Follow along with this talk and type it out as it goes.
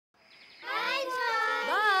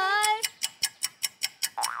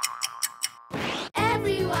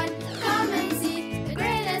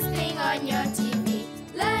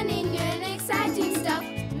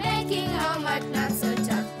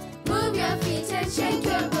shake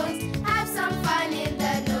your bones. Have some fun in the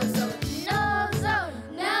KnowZone. KnowZone,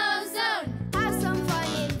 KnowZone. Have some fun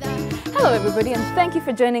in the... Hello everybody, and thank you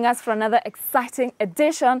for joining us for another exciting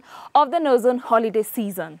edition of the KnowZone holiday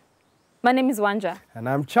season. My name is Wanja. And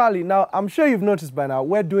I'm Charlie. Now, I'm sure you've noticed by now,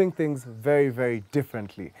 we're doing things very, very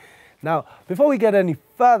differently. Now, before we get any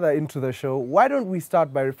further into the show, why don't we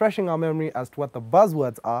start by refreshing our memory as to what the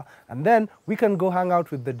buzzwords are, and then we can go hang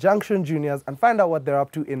out with the Junction Juniors and find out what they're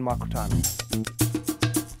up to in Makutano.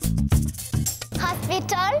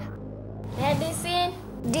 Hospital, medicine,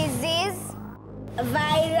 disease,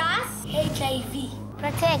 virus, HIV,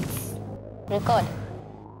 protect, record,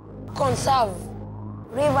 conserve,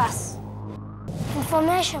 reverse,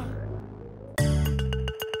 information.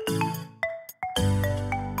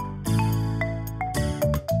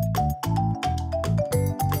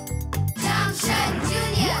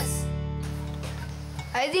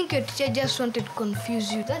 I think your teacher just wanted to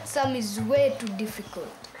confuse you. That sum is way too difficult.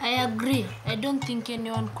 I agree. I don't think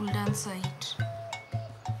anyone could answer it.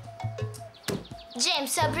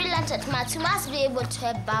 James, you're brilliant at maths. You must be able to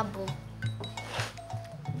help Babu.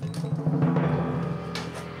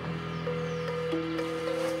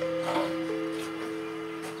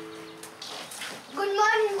 Good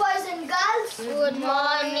morning, boys and girls. Good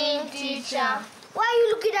morning, teacher. Why are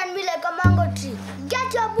you looking at me like a mango tree?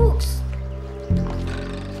 Get your books.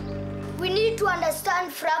 We need to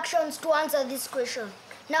understand fractions to answer this question.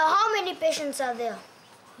 Now, how many patients are there?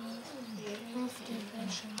 50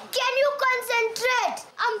 patients. Can you concentrate?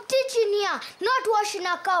 I'm teaching here, not washing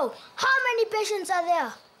a cow. How many patients are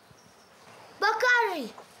there?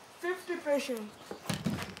 Bakari? 50 patients.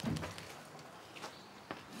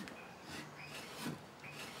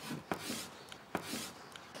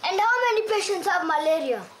 And how many patients have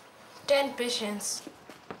malaria? 10 patients.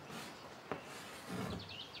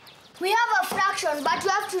 We have a fraction, but we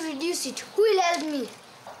have to reduce it. Who will help me?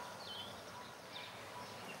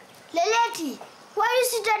 Leleti, why are you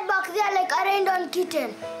seated back there like a rained-on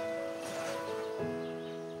kitten?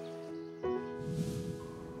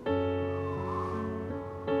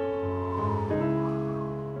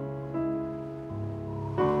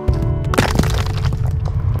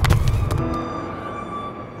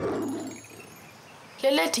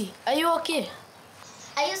 Leleti, are you okay?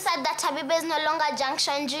 Are you sad that Habiba is no longer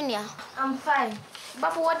Junction Junior? I'm fine.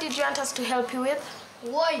 Babu, what did you want us to help you with?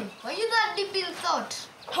 Why? Are you that deep in thought?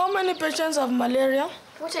 How many patients have malaria?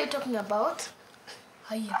 What are you talking about?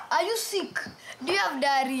 Are you sick? Do you have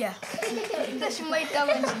diarrhea? She might have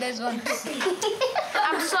when she does want to.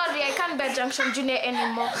 I'm sorry, I can't bear Junction Junior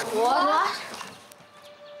anymore. What?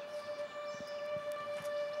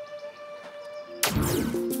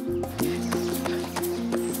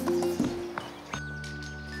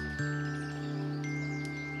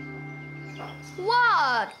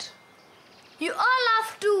 What? You all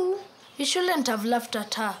laugh too? You shouldn't have laughed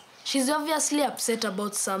at her. She's obviously upset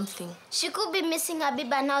about something. She could be missing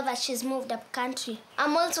Habiba now that she's moved up country.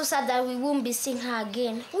 I'm also sad that we won't be seeing her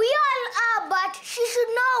again. We all are, but she should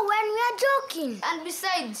know when we are joking. And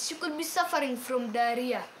besides, she could be suffering from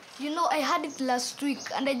diarrhea. You know, I had it last week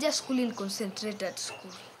and I just couldn't concentrate at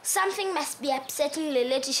school. Something must be upsetting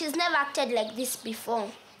Leleti. She's never acted like this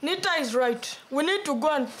before. Nita is right. We need to go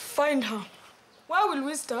and find her. Where will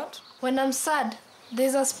we start? When I'm sad,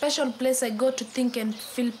 there's a special place I go to think and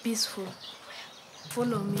feel peaceful.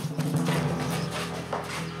 Follow me.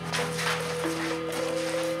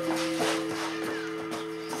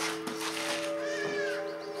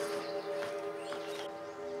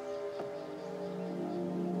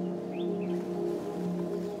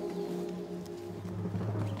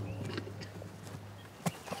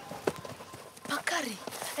 Bakari,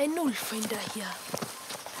 I know we'll find her here.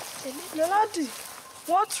 Lelati,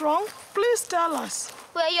 what's wrong? Please tell us.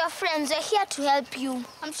 We're your friends. We're here to help you.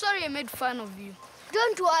 I'm sorry I made fun of you.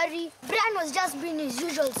 Don't worry, Brian was just being his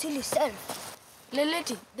usual silly self.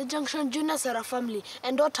 Leleti, the Junction Juniors are a family,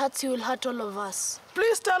 and what hurts you will hurt all of us.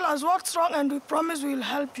 Please tell us what's wrong and we promise we'll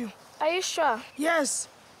help you. Are you sure? Yes,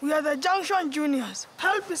 we are the Junction Juniors.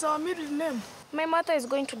 Help is our middle name. My mother is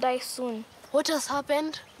going to die soon. What has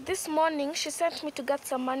happened? This morning, she sent me to get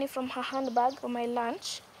some money from her handbag for my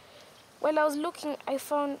lunch. While I was looking, I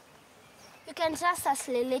found... You can trust us,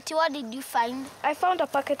 Leleti. What did you find? I found a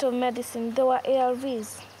packet of medicine. They were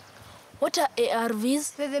ARVs. What are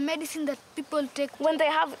ARVs? They're the medicine that people take when they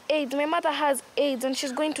have AIDS. My mother has AIDS and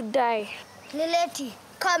she's going to die. Leleti,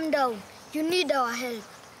 calm down. You need our help.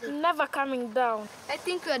 Never coming down. I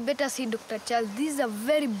think we had better see Dr. Charles. This is a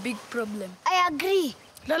very big problem. I agree.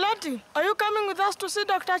 Lelati, are you coming with us to see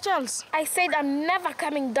Dr. Charles? I said I'm never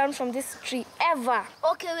coming down from this tree, ever.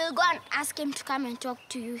 Okay, we'll go and ask him to come and talk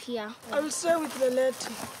to you here. I'll stay with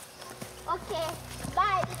Lelati. Okay,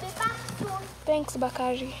 bye. We'll be back soon. Thanks,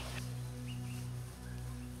 Bakari.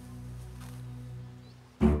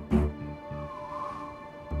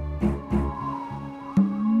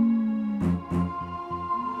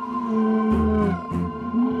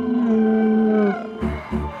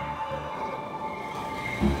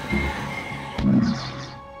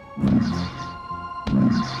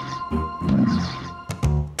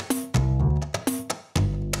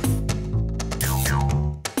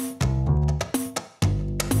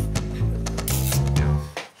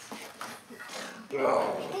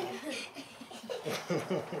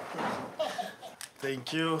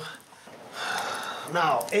 Thank you.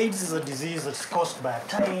 Now, AIDS is a disease that's caused by a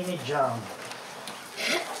tiny germ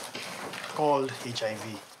called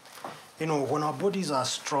HIV. You know, when our bodies are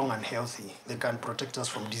strong and healthy, they can protect us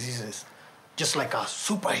from diseases, just like a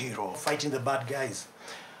superhero fighting the bad guys.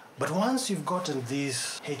 But once you've gotten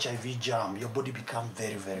this HIV germ, your body becomes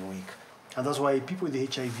very, very weak. And that's why people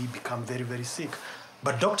with HIV become very, very sick.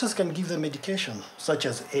 But doctors can give them medication, such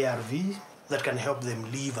as ARV, that can help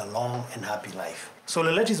them live a long and happy life. So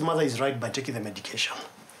Leleti's mother is right by taking the medication.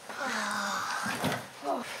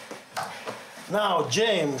 Now,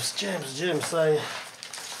 James, I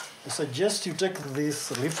suggest you take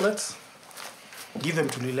these leaflets, give them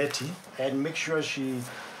to Leleti, and make sure she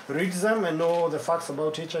reads them and know the facts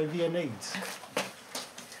about HIV and AIDS.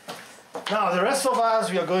 Now, the rest of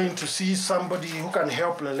us, we are going to see somebody who can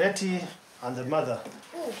help Leleti and the mother.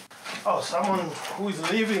 Oh, someone who is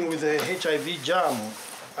living with a HIV germ,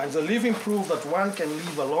 and the living proof that one can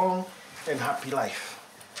live a long and happy life.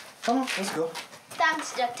 Come on, let's go.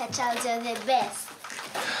 Thanks, Dr. Charles. You're the best.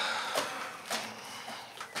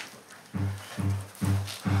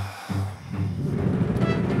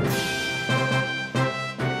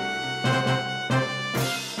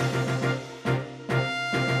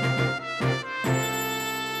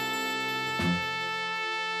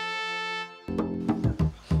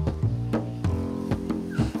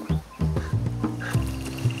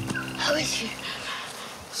 How is she?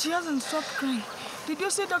 She hasn't stopped crying. Did you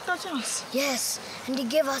see Dr. Charles? Yes, and he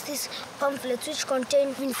gave us these pamphlets which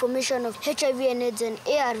contain information of HIV and AIDS and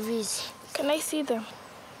ARVs. Can I see them?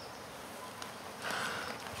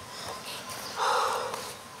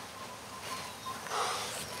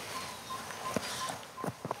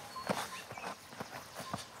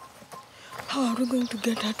 How are we going to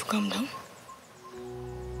get her to calm down?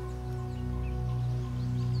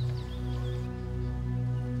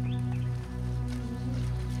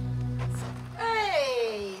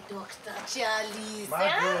 Hey, Dr. Charlie.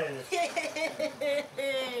 Margaret.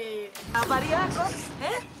 Habari yako?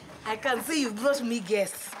 I can see you brought me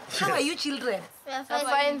guests. How are you children? We're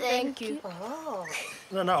Fine, thank you. Oh.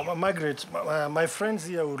 No, Margaret, my friends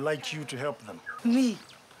here would like you to help them. Me?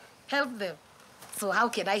 Help them? So how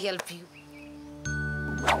can I help you?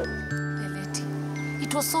 Leleti,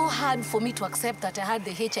 it was so hard for me to accept that I had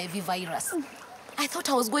the HIV virus. I thought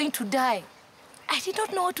I was going to die. I did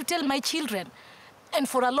not know what to tell my children. And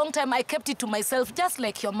for a long time, I kept it to myself, just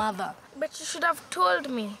like your mother. But you should have told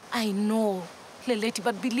me. I know, Leleti,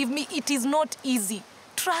 but believe me, it is not easy.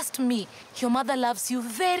 Trust me, your mother loves you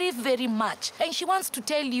very, very much. And she wants to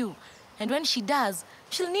tell you. And when she does,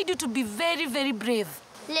 she'll need you to be very, very brave.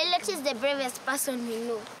 Leleti is the bravest person we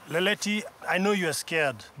know. Leleti, I know you're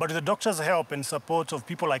scared, but with the doctor's help and support of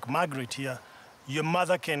people like Margaret here, your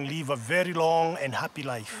mother can live a very long and happy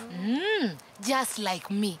life. Just like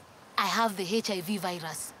me. I have the HIV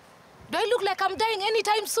virus. Do I look like I'm dying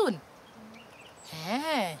anytime soon?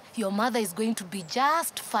 Your mother is going to be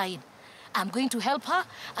just fine. I'm going to help her,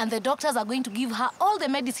 and the doctors are going to give her all the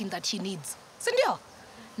medicine that she needs. Sindio?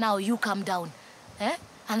 Now you calm down.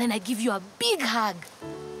 And then I give you a big hug.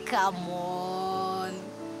 Come on.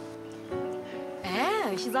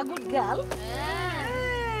 She's a good girl.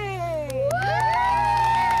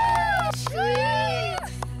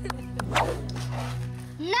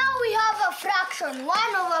 Now we have a fraction,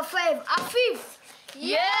 1/5, a fifth.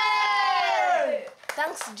 Yay!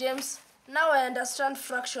 Thanks, James. Now I understand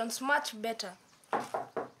fractions much better.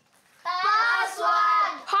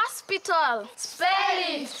 Password. Hospital. Spell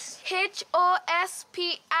it. Hospital.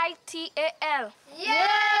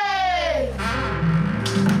 Yay!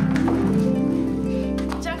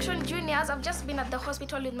 Junction Juniors, I've just been at the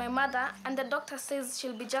hospital with my mother, and the doctor says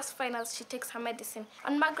she'll be just fine as she takes her medicine.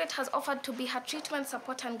 And Margaret has offered to be her treatment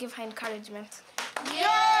support and give her encouragement.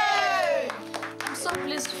 Yay! I'm so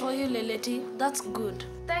pleased for you, Leleti. That's good.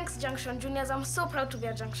 Thanks, Junction Juniors. I'm so proud to be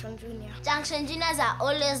a Junction Junior. Junction Juniors are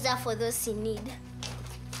always there for those in need.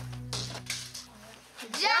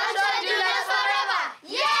 Junction Juniors forever!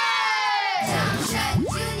 Yay! Junction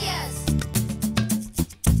Juniors!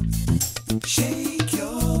 Shake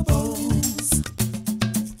your bones.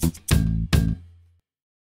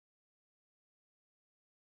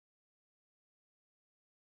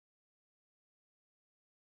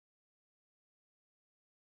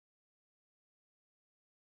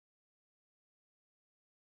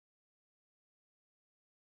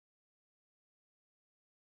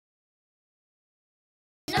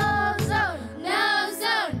 KnowZone,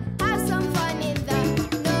 KnowZone, have some fun in the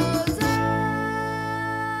KnowZone.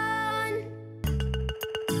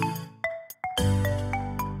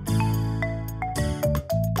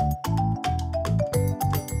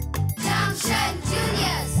 Junction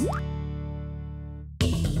Juniors.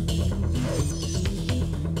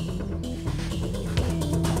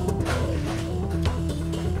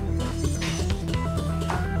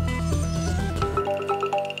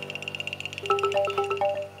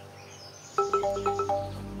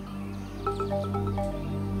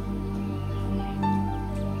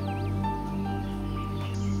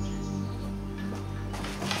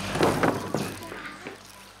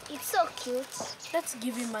 It's so cute. Let's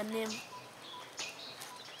give him a name.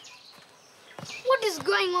 What is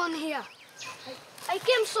going on here? I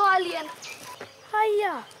came so early and...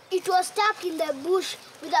 Hiya. It was stuck in the bush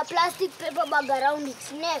with a plastic paper bag around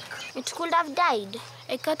its neck. It could have died.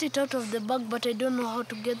 I cut it out of the bag, but I don't know how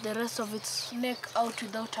to get the rest of its neck out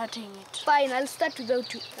without hurting it. Fine, I'll start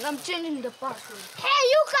without you. And I'm changing the password. Hey,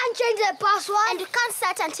 you can't change the password. And you can't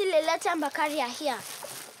start until Leleti and Bakari are here.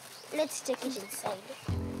 Let's take it inside.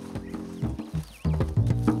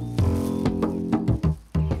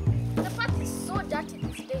 The path is so dirty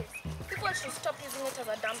these days. People should stop using it as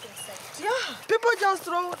a dumping site. Yeah, people just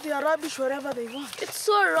throw their rubbish wherever they want. It's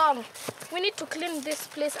so wrong. We need to clean this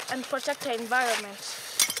place and protect our environment.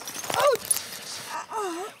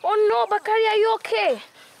 Oh no, Bakari, are you okay?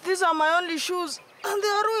 These are my only shoes, and they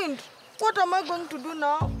are ruined. What am I going to do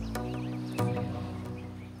now?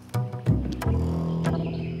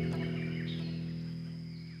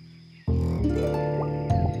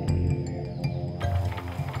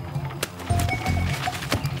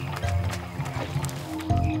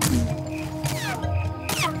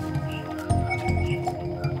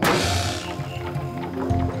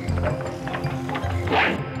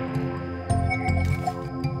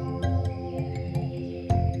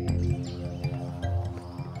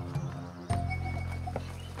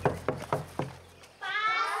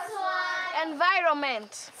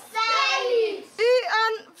 Environment. Say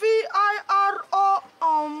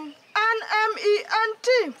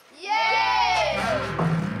ENVIRONMENT. Yay!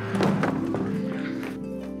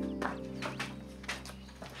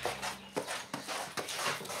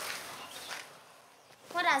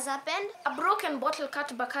 What has happened? A broken bottle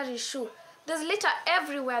cut Bakari's shoe. There's litter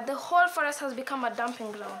everywhere. The whole forest has become a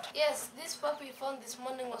dumping ground. Yes, this puppy we found this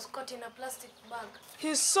morning was caught in a plastic bag.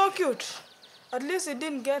 He's so cute. At least he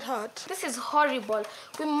didn't get hurt. This is horrible.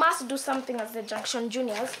 We must do something as the Junction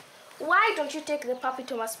Juniors. Why don't you take the puppy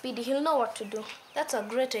to Maspidi? He'll know what to do. That's a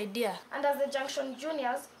great idea. And as the Junction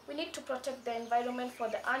Juniors, we need to protect the environment for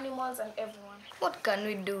the animals and everyone. What can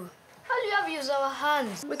we do? All you have is our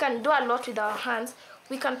hands. We can do a lot with our hands.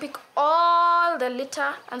 We can pick all the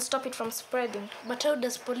litter and stop it from spreading. But how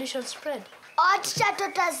does pollution spread? Our teacher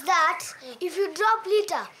taught us that if you drop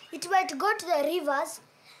litter, it might go to the rivers,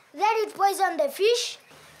 then it poisons the fish,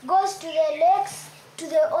 goes to the lakes, to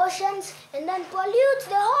the oceans, and then pollutes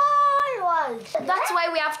the whole world. That's why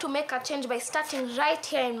we have to make a change by starting right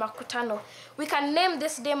here in Makutano. We can name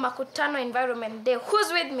this day Makutano Environment Day.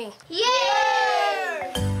 Who's with me? Yay!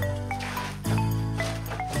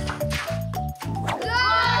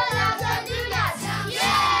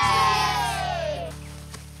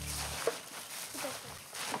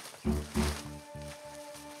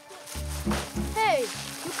 Hey,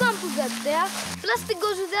 you can't put that there. Plastic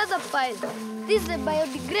goes with the other pile. This is a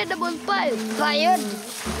biodegradable pile.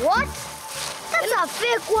 What? That's a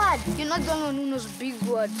fake word. You're not the only one who knows big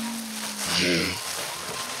words.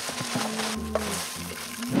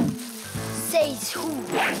 Says who?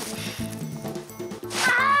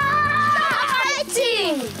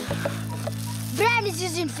 Fighting! Brian is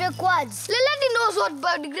using fake words. Leleti knows what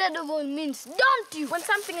biodegradable means, don't you? When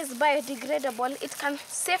something is biodegradable, it can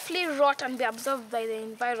safely rot and be absorbed by the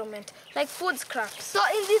environment, like food scraps. So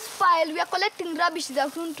in this pile, we are collecting rubbish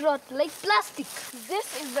that won't rot, like plastic.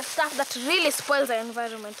 This is the stuff that really spoils the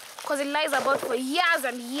environment, because it lies about for years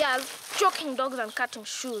and years, choking dogs and cutting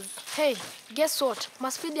shoes. Hey, guess what?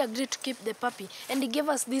 Masfidi agreed to keep the puppy, and he gave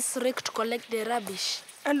us this rake to collect the rubbish.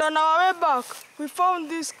 And on our way back, we found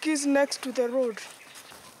these keys next to the road.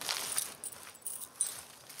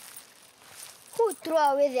 Who threw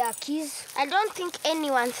away their keys? I don't think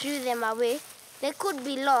anyone threw them away. They could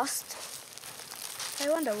be lost. I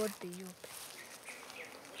wonder what they used.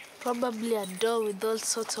 Probably a door with all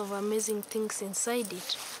sorts of amazing things inside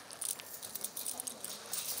it.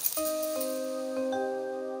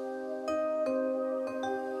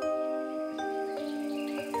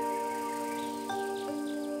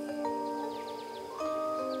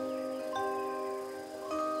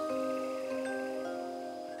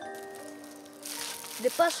 The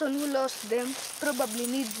person who lost them probably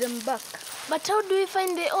needs them back. But how do we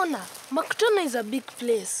find the owner? Makutano is a big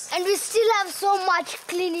place. And we still have so much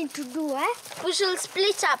cleaning to do, eh? We should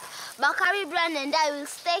split up. Bakari, Bran and I will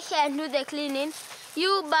stay here and do the cleaning.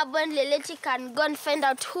 You, Babu and Leleti can go and find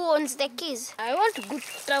out who owns the keys. I want to go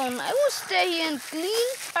to town. I will stay here and clean.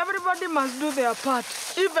 Everybody must do their part,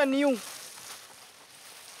 even you.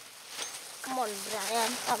 Come on,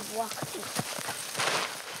 Brian, have work too.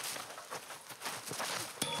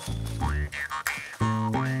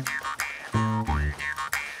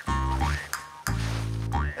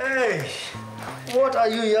 Hey, what are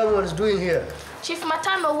you young ones doing here? Chief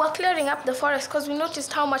Matano, we're clearing up the forest because we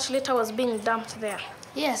noticed how much litter was being dumped there.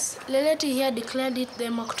 Yes, Leleti here declared it the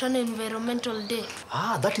Makutano Environmental Day.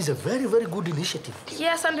 Ah, that is a very, very good initiative.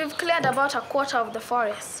 Yes, and we've cleared about a quarter of the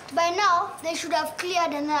forest. By now, they should have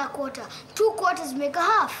cleared another quarter. 2 quarters make a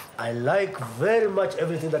half. I like very much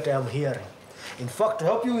everything that I am hearing. In fact, to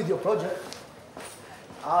help you with your project,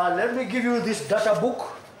 let me give you this data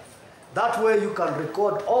book. That way you can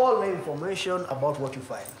record all the information about what you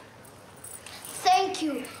find. Thank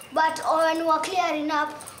you. But when we were clearing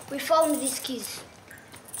up, we found these keys.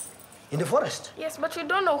 In the forest? Yes, but we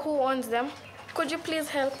don't know who owns them. Could you please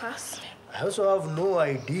help us? I also have no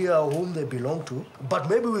idea whom they belong to, but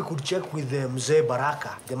maybe we could check with Mzee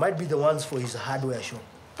Baraka. They might be the ones for his hardware shop.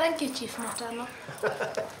 Thank you, Chief Matano.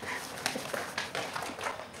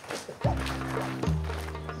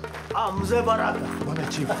 Mzee Baraka. Morning,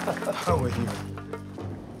 Chief. How are you?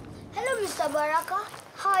 Hello, Mr. Baraka.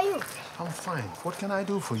 How are you? I'm fine. What can I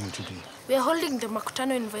do for you today? We are holding the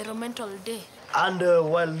Makutano Environmental Day. And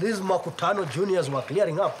while these Makutano juniors were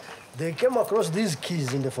clearing up, they came across these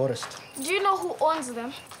keys in the forest. Do you know who owns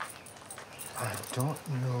them? I don't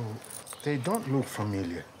know. They don't look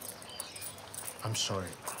familiar. I'm sorry.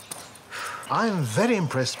 I'm very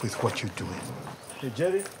impressed with what you're doing. Hey,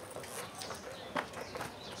 Jerry.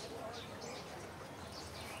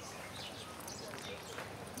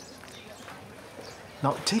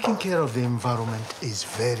 Now, taking care of the environment is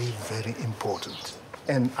very, very important.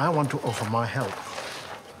 And I want to offer my help.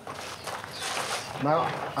 Now,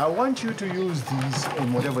 I want you to use these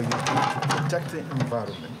in whatever you do to protect the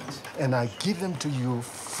environment. And I give them to you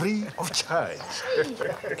free of charge.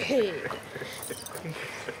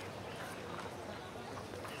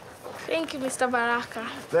 Thank you, Mr. Baraka.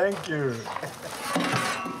 Thank you.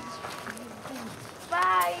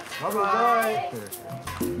 Bye. Bye-bye.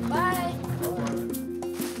 Bye.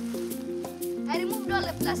 I removed all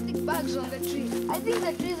the plastic bags on the tree. I think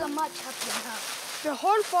the trees are much happier now. The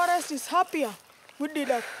whole forest is happier. We did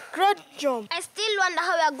a great job. I still wonder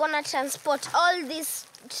how we are going to transport all this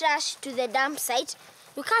trash to the dump site.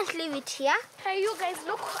 We can't leave it here. Hey, you guys,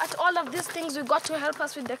 look at all of these things we got to help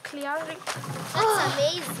us with the clearing. That's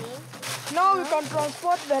amazing. Now we can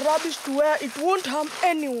transport the rubbish to where it won't harm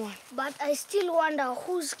anyone. But I still wonder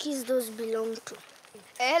whose keys those belong to.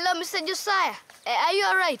 Hello, Mr. Josiah. Are you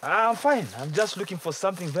all right? I'm fine. I'm just looking for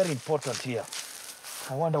something very important here.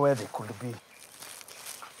 I wonder where they could be.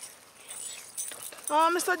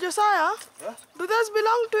 Mr. Josiah, do those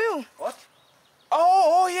belong to you? What?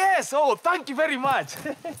 Oh, yes. Oh, thank you very much.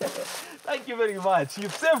 Thank you very much.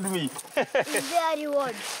 You've saved me. Is there a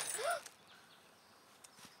reward?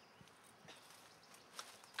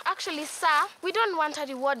 Actually, sir, we don't want a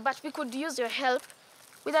reward, but we could use your help.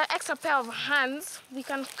 With an extra pair of hands, we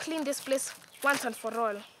can clean this place once and for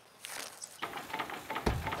all.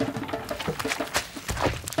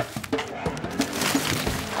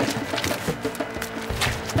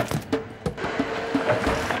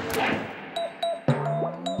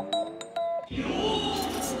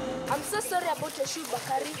 I'm so sorry about not a shoe,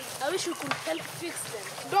 Bakari. I wish we could help fix them.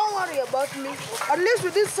 Don't worry about me. At least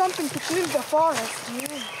we did something to clean the forest.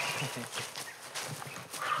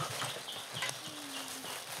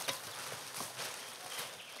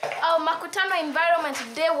 Our Makutano environment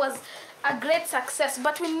day was a great success,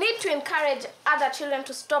 but we need to encourage other children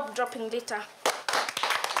to stop dropping litter.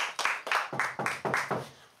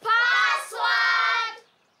 Password!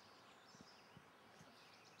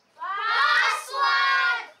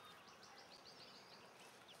 Password!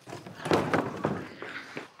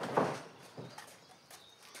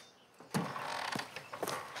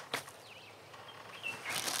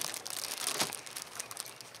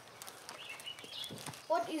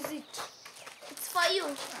 What is it? It's for you.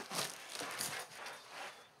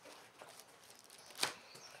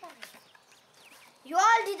 You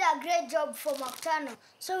all did a great job for Makutano,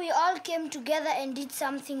 so we all came together and did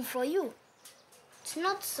something for you. It's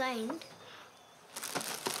not signed.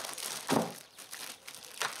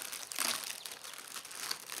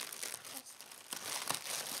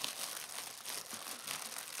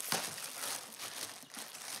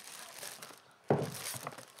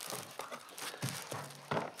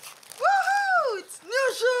 Woohoo! It's new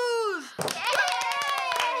shoes!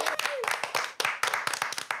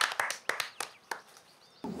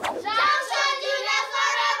 Junction Juniors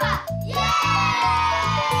forever!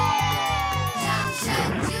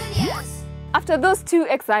 Junction Juniors! After those 2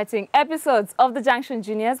 exciting episodes of the Junction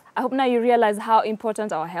Juniors, I hope now you realize how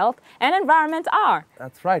important our health and environment are.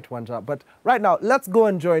 That's right, Wanja. But right now, let's go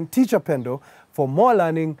and join Teacher Pendo for more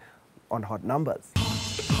learning on hot numbers.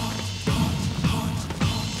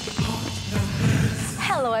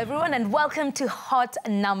 Hello everyone and welcome to Hot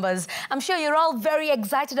Numbers. I'm sure you're all very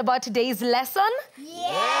excited about today's lesson.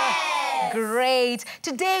 Yes! Great.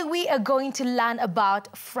 Today we are going to learn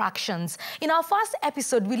about fractions. In our first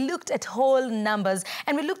episode, we looked at whole numbers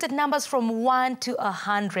and we looked at numbers from 1 to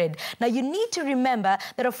 100. Now you need to remember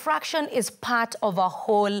that a fraction is part of a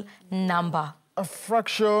whole number. A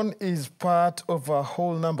fraction is part of a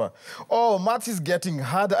whole number. Oh, math is getting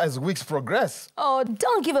harder as weeks progress. Oh,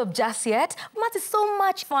 don't give up just yet. Math is so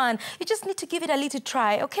much fun. You just need to give it a little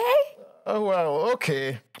try, okay? Oh, well,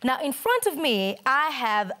 okay. Now, in front of me, I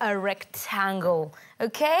have a rectangle,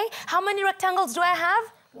 okay? How many rectangles do I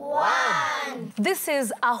have? 1. This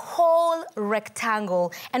is a whole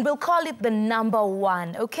rectangle, and we'll call it the number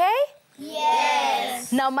 1, okay?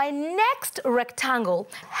 Yes. Now, my next rectangle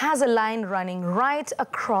has a line running right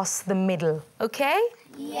across the middle, okay?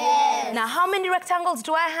 Yes. Now, how many rectangles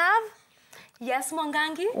do I have? Yes,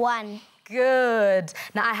 Mwangangi? 1. Good.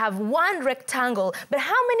 Now, I have 1 rectangle, but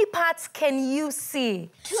how many parts can you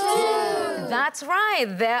see? 2. That's right.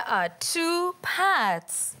 There are 2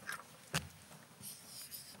 parts.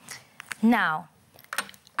 Now,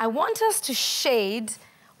 I want us to shade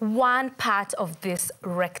 1 part of this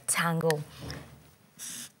rectangle.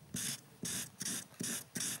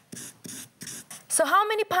 So how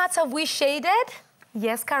many parts have we shaded?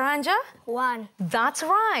 Yes, Karanja? 1. That's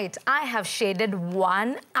right. I have shaded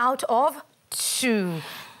 1 out of 2.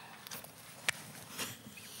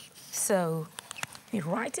 So we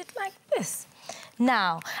write it like this.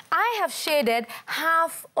 Now, I have shaded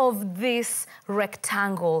half of this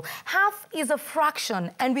rectangle. Half is a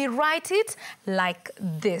fraction, and we write it like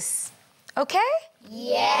this. Okay?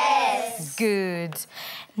 Yes. Good.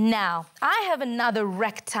 Now, I have another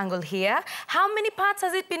rectangle here. How many parts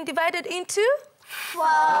has it been divided into?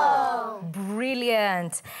 4.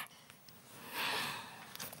 Brilliant.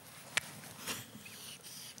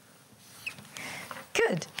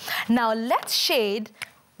 Good. Now, let's shade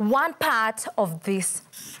 1 part of this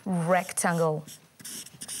rectangle.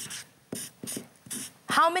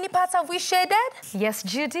 How many parts have we shaded? Yes,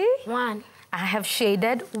 Judy? 1. I have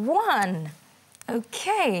shaded 1.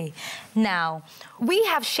 Okay. Now, we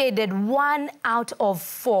have shaded 1 out of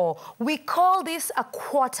 4. We call this a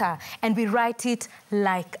quarter, and we write it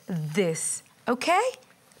like this. Okay?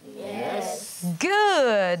 Yes.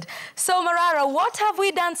 Good. So, Marara, what have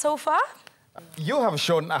we done so far? You have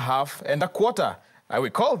shown a half and a quarter. We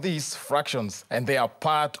call these fractions, and they are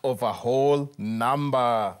part of a whole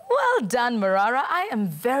number. Well done, Marara. I am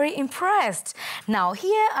very impressed. Now,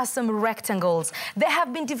 here are some rectangles. They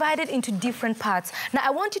have been divided into different parts. Now,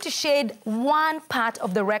 I want you to shade 1 part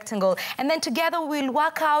of the rectangle, and then together we'll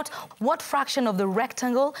work out what fraction of the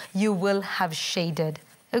rectangle you will have shaded.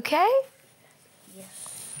 Okay?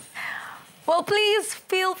 Well, please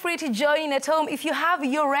feel free to join at home. If you have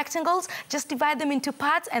your rectangles, just divide them into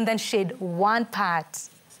parts and then shade 1 part.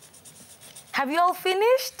 Have you all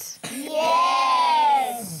finished?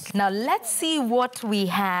 Yes. Now, let's see what we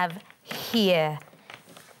have here.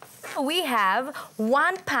 We have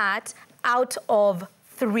 1 part out of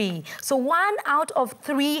 3. So 1 out of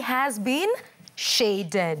 3 has been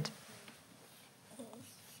shaded.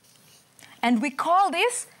 And we call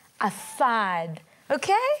this a third,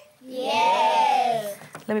 okay? Yes.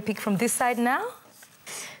 Let me pick from this side now.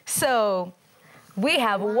 So we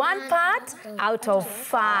have 1 part out of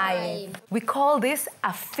 5. We call this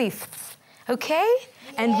a fifth, okay?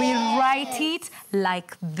 And we write it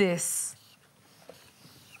like this.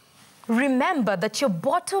 Remember that your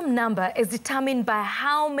bottom number is determined by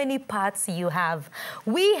how many parts you have.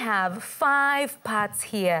 We have 5 parts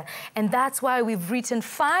here, and that's why we've written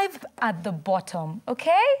 5 at the bottom,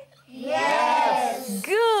 okay? Yes.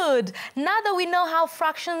 Good. Now that we know how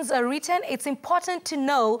fractions are written, it's important to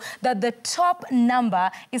know that the top number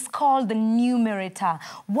is called the numerator.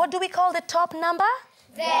 What do we call the top number?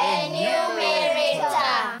 The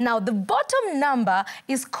numerator. Now, the bottom number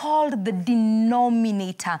is called the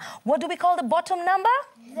denominator. What do we call the bottom number?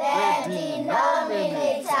 The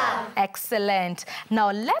denominator. Excellent.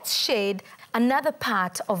 Now, let's shade another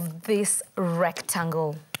part of this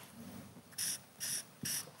rectangle.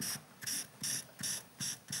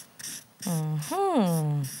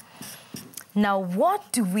 Now,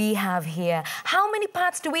 what do we have here? How many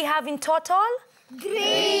parts do we have in total?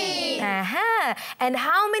 3. And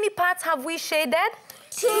how many parts have we shaded?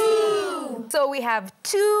 2. So we have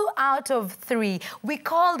 2 out of 3. We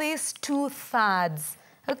call this 2/3.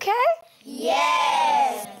 Okay?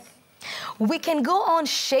 Yes. We can go on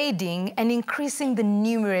shading and increasing the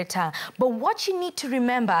numerator. But what you need to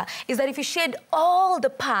remember is that if you shade all the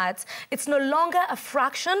parts, it's no longer a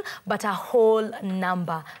fraction, but a whole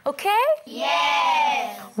number. Okay?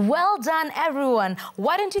 Yes. Well done, everyone.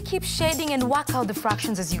 Why don't you keep shading and work out the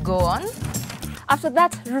fractions as you go on? After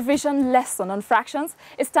that revision lesson on fractions,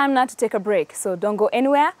 it's time now to take a break. So don't go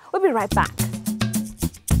anywhere. We'll be right back.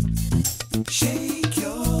 Shake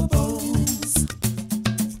your bones.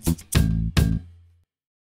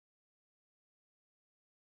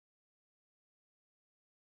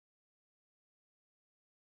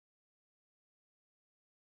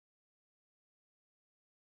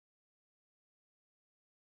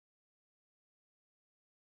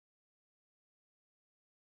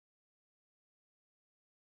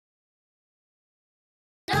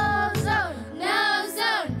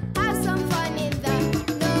 Have some fun in the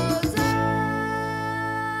KnowZone.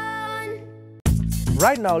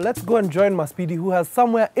 Right now, let's go and join Maspidi, who has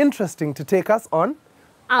somewhere interesting to take us on.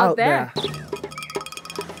 Out there.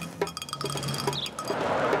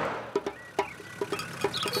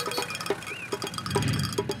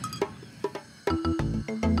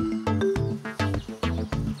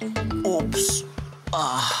 Oops.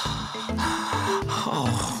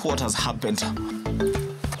 Oh, what has happened?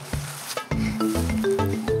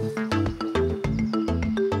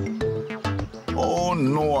 Oh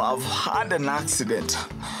no, I've had an accident.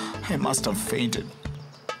 I must have fainted.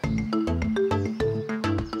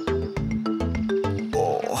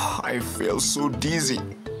 Oh, I feel so dizzy.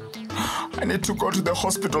 I need to go to the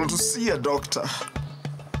hospital to see a doctor.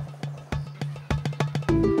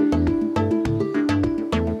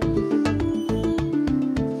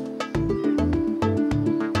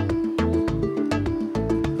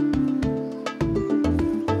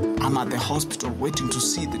 I'm at the hospital waiting to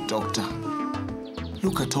see the doctor.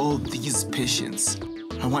 Look at all these patients.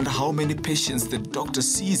 I wonder how many patients the doctor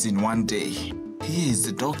sees in one day. Here is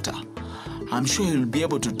the doctor. I'm sure he'll be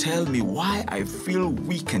able to tell me why I feel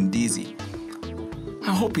weak and dizzy.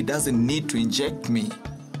 I hope he doesn't need to inject me.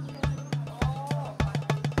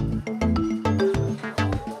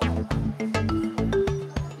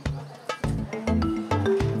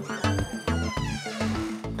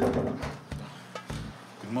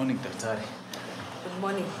 Good morning, Daktari. Good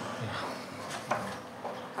morning.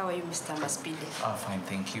 How are you, Mr. Maspidi? Fine,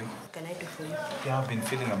 thank you. What can I do for you? Yeah, I've been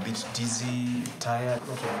feeling a bit dizzy, tired, a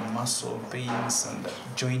lot of muscle pains and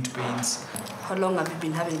joint pains. How long have you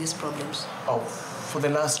been having these problems? Oh, for the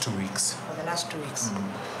last 2 weeks. For the last 2 weeks?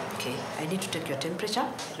 Okay, I need to take your temperature.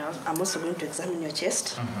 Now, I'm also going to examine your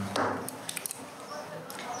chest.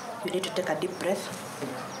 You need to take a deep breath,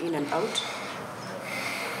 in and out.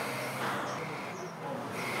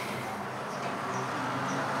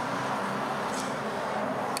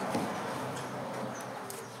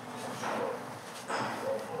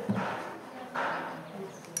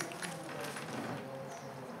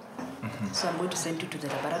 So I'm going to send you to the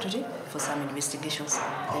laboratory for some investigations.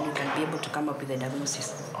 Then you can be able to come up with a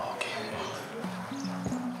diagnosis. Okay.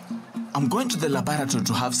 I'm going to the laboratory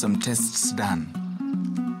to have some tests done.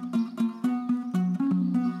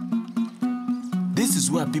 This is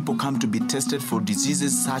where people come to be tested for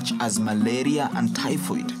diseases such as malaria and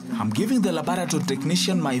typhoid. I'm giving the laboratory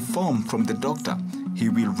technician my form from the doctor. He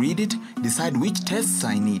will read it, decide which tests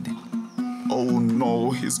I need. Oh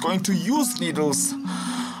no, he's going to use needles.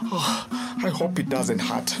 Oh, I hope it doesn't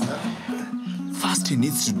hurt. First, he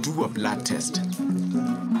needs to do a blood test.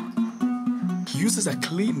 He uses a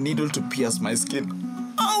clean needle to pierce my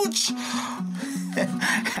skin. Ouch!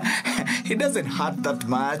 It doesn't hurt that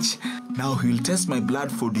much. Now he'll test my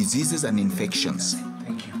blood for diseases and infections.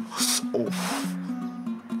 Thank you. Oh.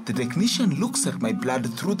 The technician looks at my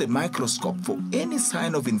blood through the microscope for any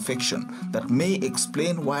sign of infection that may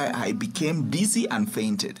explain why I became dizzy and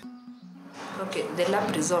fainted. Okay, the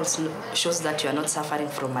lab results shows that you are not suffering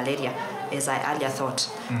from malaria, as I earlier thought.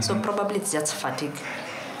 So probably it's just fatigue.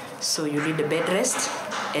 So you need a bed rest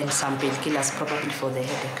and some painkillers probably for the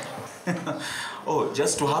headache. Oh,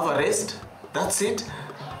 just to have a rest? That's it?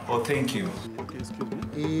 Oh, thank you.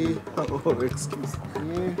 Oh, excuse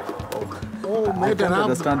me. I don't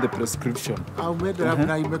understand the prescription.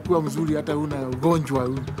 Na imekuwa mzuri hata una ugonjwa.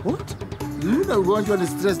 What? Una ugonjwa ni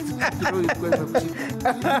stress.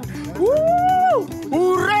 Woo!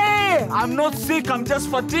 Hooray! I'm not sick, I'm just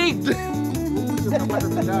fatigued.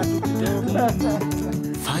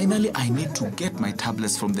 Finally, I need to get my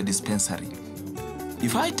tablets from the dispensary.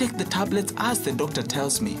 If I take the tablets as the doctor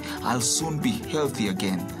tells me, I'll soon be healthy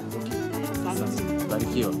again.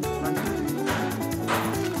 Thank you.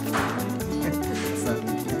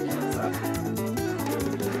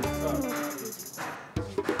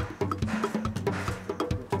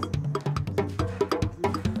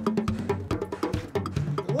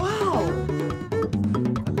 Wow!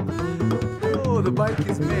 Oh, the bike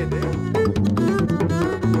is made,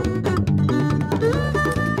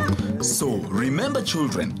 So, remember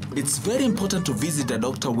children, it's very important to visit a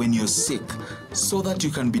doctor when you're sick so that you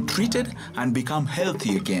can be treated and become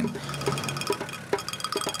healthy again.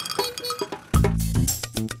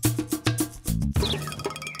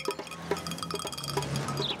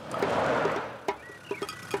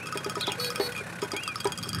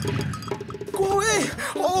 Go away!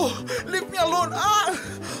 Oh, leave me alone! Ah!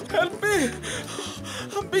 Help me!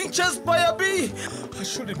 I'm being chased by a bee! I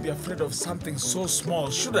shouldn't be afraid of something so small,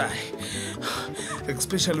 should I?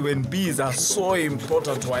 Especially when bees are so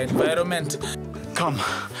important to our environment. Come,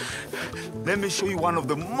 let me show you one of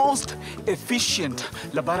the most efficient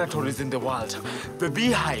laboratories in the world, the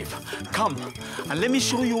beehive. Come, and let me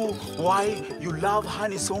show you why you love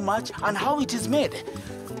honey so much and how it is made.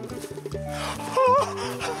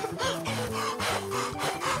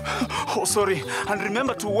 Oh, sorry. And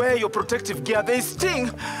remember to wear your protective gear. They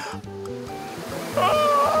sting.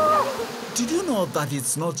 Did you know that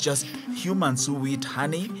it's not just humans who eat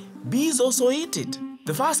honey? Bees also eat it.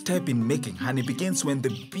 The first step in making honey begins when the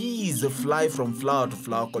bees fly from flower to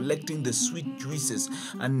flower, collecting the sweet juices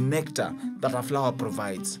and nectar that a flower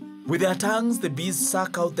provides. With their tongues, the bees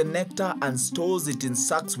suck out the nectar and stores it in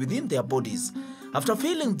sacs within their bodies. After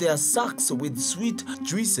filling their sacs with sweet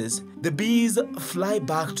juices, the bees fly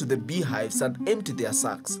back to the beehives and empty their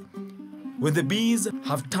sacs. When the bees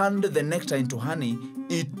have turned the nectar into honey,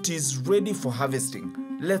 it is ready for harvesting.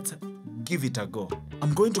 Let's give it a go.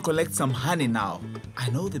 I'm going to collect some honey now. I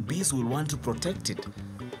know the bees will want to protect it,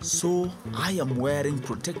 so I am wearing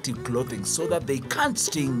protective clothing so that they can't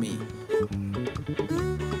sting me.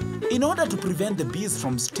 In order to prevent the bees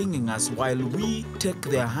from stinging us while we take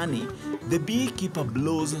their honey, the beekeeper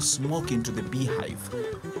blows smoke into the beehive.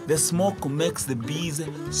 The smoke makes the bees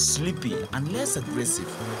sleepy and less aggressive.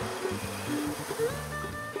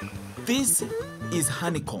 This is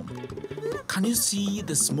honeycomb. Can you see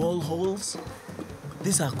the small holes?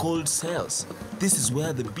 These are called cells. This is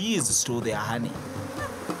where the bees store their honey.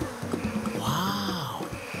 Wow!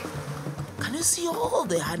 Can you see all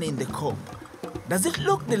the honey in the comb? Does it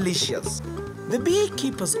look delicious? The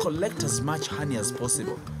beekeepers collect as much honey as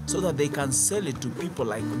possible so that they can sell it to people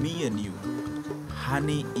like me and you.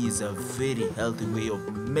 Honey is a very healthy way of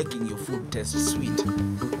making your food taste sweet.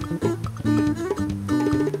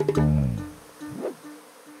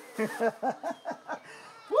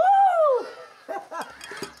 Woo!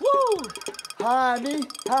 Woo! Honey,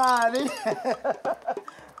 honey.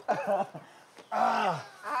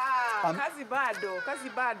 Kazi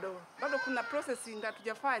bado. Bado kuna processing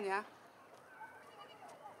hatujafanya.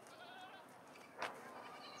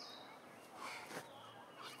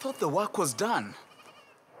 I thought the work was done.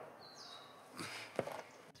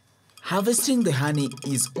 Harvesting the honey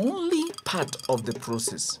is only part of the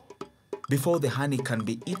process. Before the honey can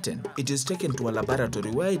be eaten, it is taken to a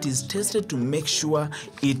laboratory where it is tested to make sure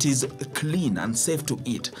it is clean and safe to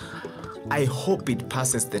eat. I hope it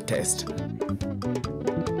passes the test.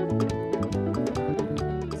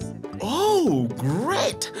 Oh, Oh,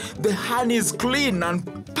 great! The honey is clean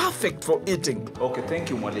and perfect for eating. Okay, thank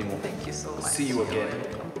you, Mwalimu. Thank you so much. See you again.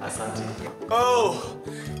 Asante. Oh,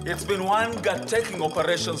 it's been one gut-taking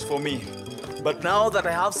operations for me. But now that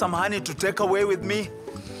I have some honey to take away with me,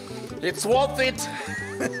 it's worth it.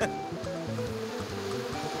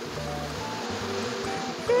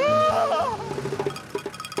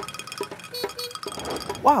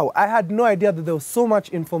 Wow, I had no idea that there was so much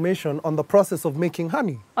information on the process of making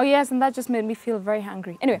honey. Oh yes, and that just made me feel very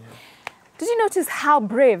hungry. Anyway, did you notice how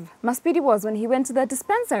brave Maspidi was when he went to the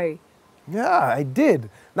dispensary? Yeah, I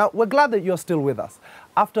did. Now, we're glad that you're still with us.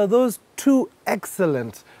 After those two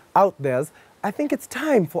excellent out there's, I think it's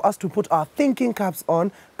time for us to put our thinking caps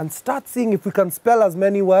on and start seeing if we can spell as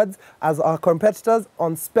many words as our competitors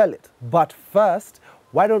on Spell It. But first,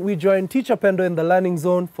 why don't we join Teacher Pendo in the learning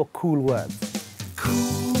zone for cool words?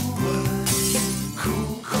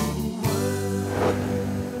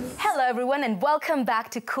 Hello everyone and welcome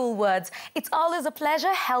back to Cool Words. It's always a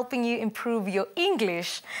pleasure helping you improve your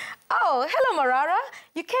English. Oh, hello Marara.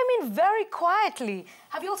 You came in very quietly.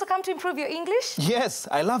 Have you also come to improve your English? Yes,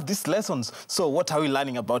 I love these lessons. So what are we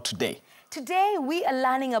learning about today? Today we are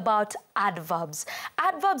learning about adverbs.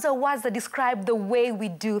 Adverbs are words that describe the way we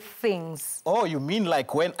do things. Oh, you mean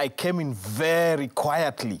like when I came in very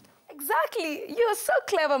quietly? Exactly. You're so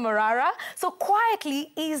clever, Marara. So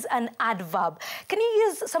quietly is an adverb. Can you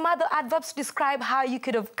use some other adverbs to describe how you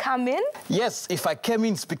could have come in? Yes, if I came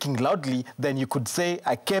in speaking loudly, then you could say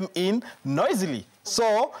I came in noisily.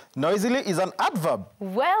 So, noisily is an adverb.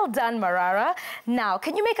 Well done, Marara. Now,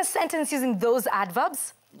 can you make a sentence using those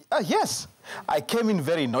adverbs? Yes. I came in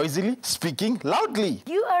very noisily, speaking loudly.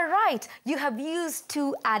 You are right. You have used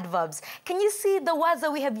two adverbs. Can you see the words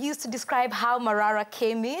that we have used to describe how Marara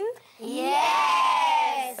came in?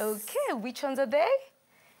 Yes. Okay, which ones are they?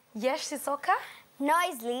 Yes, Sisoka?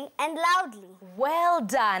 Noisily and loudly. Well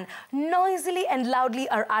done. Noisily and loudly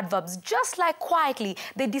are adverbs. Just like quietly,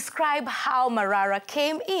 they describe how Marara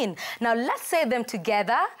came in. Now let's say them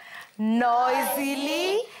together.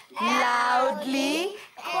 Noisily, loudly,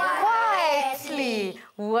 quietly.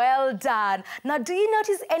 Well done. Now, do you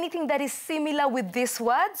notice anything that is similar with these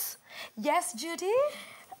words? Yes, Judy?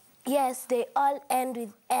 Yes, they all end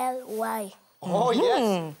with L-Y. Oh,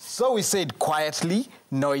 yes. So we said quietly,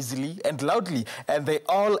 noisily, and loudly. And they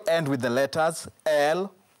all end with the letters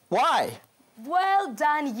L-Y. Well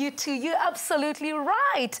done, you two. You're absolutely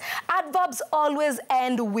right. Adverbs always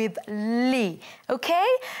end with li, okay?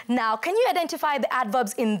 Now, can you identify the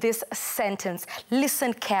adverbs in this sentence?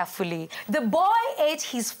 Listen carefully. The boy ate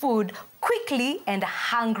his food quickly and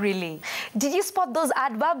hungrily. Did you spot those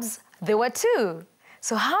adverbs? There were two.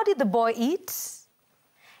 So how did the boy eat?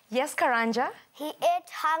 Yes, Karanja? He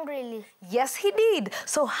ate hungrily. Yes, he did.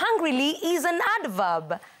 So hungrily is an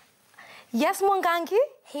adverb. Yes, Mwangangi?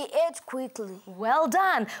 He ate quickly. Well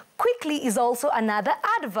done. Quickly is also another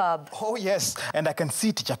adverb. Oh, yes. And I can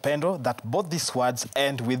see, Teacher Pendo, that both these words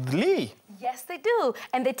end with li. Yes, they do.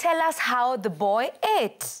 And they tell us how the boy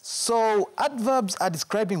ate. So adverbs are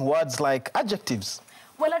describing words like adjectives.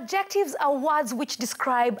 Well, adjectives are words which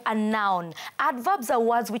describe a noun. Adverbs are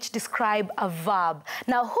words which describe a verb.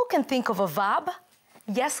 Now, who can think of a verb?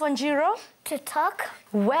 Yes, Wanjiro? To talk.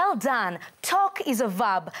 Well done. Talk is a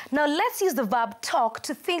verb. Now let's use the verb talk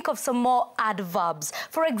to think of some more adverbs.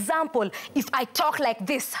 For example, if I talk like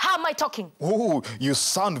this, how am I talking? Oh, you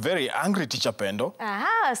sound very angry, Teacher Pendo.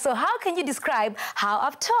 Aha, so how can you describe how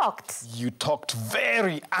I've talked? You talked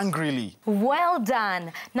very angrily. Well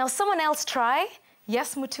done. Now someone else try.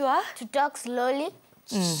 Yes, Mutua? To talk slowly.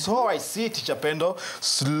 So I see, Teacher Pendo,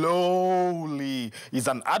 slowly is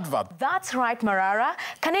an adverb. That's right, Marara.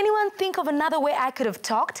 Can anyone think of another way I could have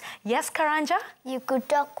talked? Yes, Karanja? You could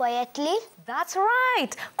talk quietly. That's right,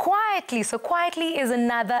 quietly. So quietly is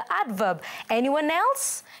another adverb. Anyone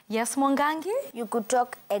else? Yes, Mwangangi? You could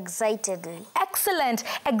talk excitedly. Excellent.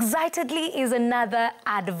 Excitedly is another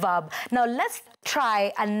adverb. Now let's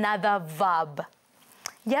try another verb.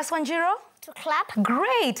 Yes, Wanjiro? To clap.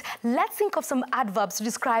 Great. Let's think of some adverbs to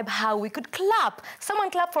describe how we could clap. Someone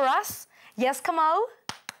clap for us. Yes, Kamau?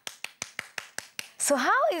 So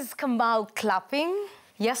how is Kamau clapping?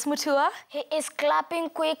 Yes, Mutua? He is clapping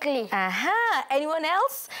quickly. Aha. Anyone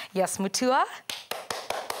else? Yes, Mutua?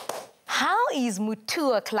 How is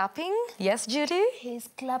Mutua clapping? Yes, Judy? He's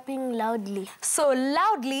clapping loudly. So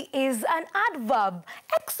loudly is an adverb.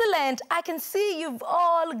 Excellent. I can see you've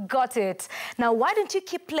all got it. Now, why don't you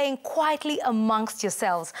keep playing quietly amongst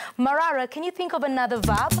yourselves? Marara, can you think of another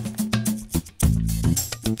verb?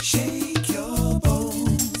 Shake your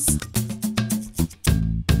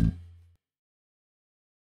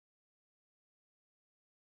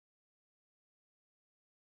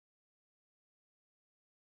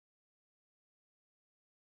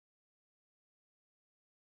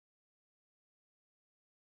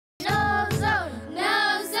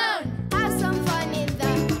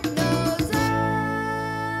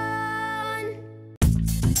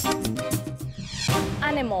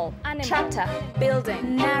animal, tractor,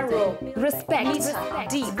 building, narrow, respect,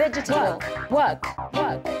 deep, vegetable, work.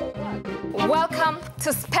 Welcome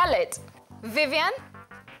to Spell It. Vivian,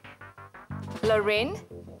 Lorraine,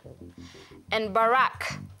 and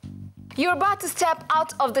Barack. You're about to step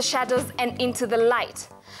out of the shadows and into the light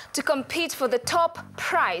to compete for the top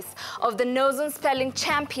prize of the KnowZone Spelling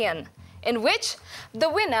Champion, in which the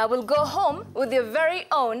winner will go home with your very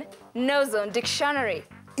own KnowZone dictionary.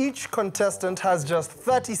 Each contestant has just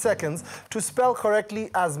 30 seconds to spell correctly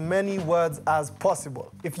as many words as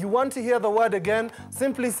possible. If you want to hear the word again,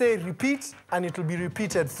 simply say repeat and it will be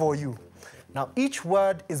repeated for you. Now, each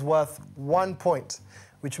word is worth 1 point,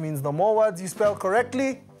 which means the more words you spell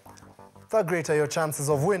correctly, the greater your chances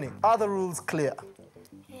of winning. Are the rules clear?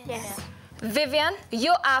 Yes. Vivian,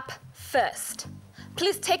 you're up first.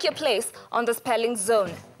 Please take your place on the spelling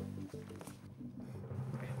zone.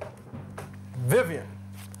 Vivian,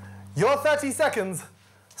 your 30 seconds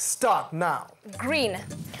start now. Green.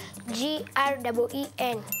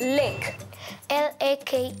 G-R-E-E-N. Lake.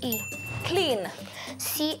 L-A-K-E. Clean.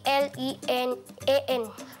 C-L-E-N-A-N.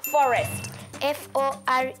 Forest.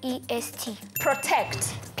 F-O-R-E-S-T.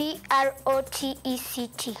 Protect.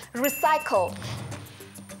 P-R-O-T-E-C-T. Recycle.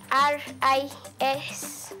 R-I-S-Y-L-L-Y.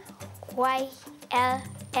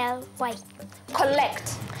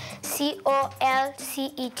 Collect.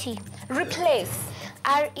 C-O-L-C-E-T. Replace.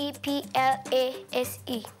 R-E-P-L-A-S-E.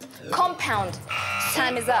 Compound.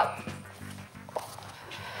 Time is up.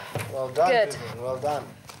 Well done, Good. Vivian, well done.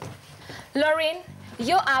 Lauren,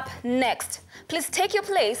 you're up next. Please take your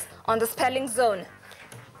place on the spelling zone.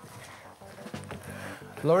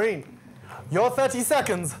 Lorraine, your 30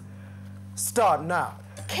 seconds start now.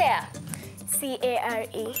 Care.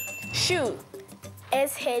 C-A-R-E. Shoe.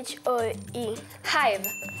 S-H-O-E. Hive.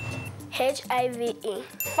 H-I-V-E.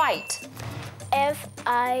 Fight.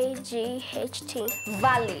 F-I-G-H-T.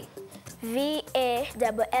 Valley.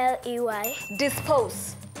 V-A-L-L-E-Y.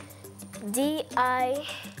 Dispose. D-I-S-P-O-S-E.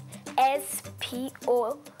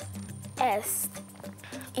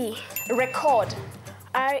 Record.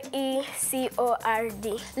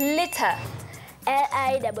 R-E-C-O-R-D. Litter.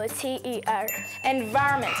 L-I-T-T-E-R.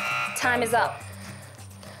 Environment. Time is up.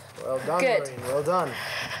 Well done, Good. Lorraine, well done.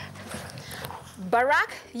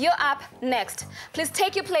 Barack, you're up next. Please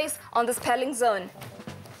take your place on the spelling zone.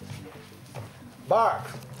 Barak,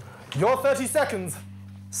 your 30 seconds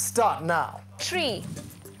start now. Tree.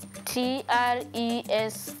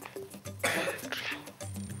 T-R-E-S-E-E.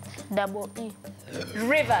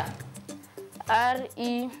 River.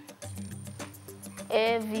 R-E-A-V.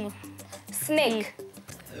 Snake.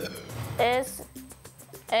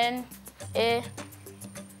 S-N-A-K-E.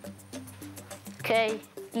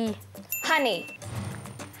 Honey.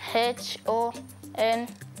 H-O-N-E-Y.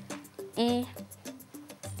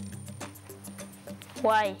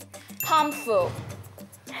 Harmful.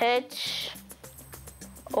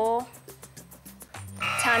 H-O.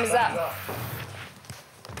 Time is up.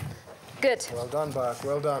 Good. Well done, Barak,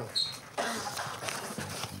 well done.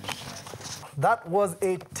 That was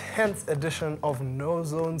a 10th edition of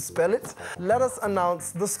KnowZone Spell It. Let us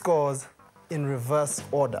announce the scores in reverse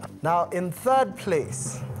order. Now, in third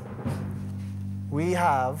place, we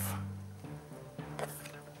have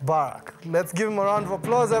Barak. Let's give him a round of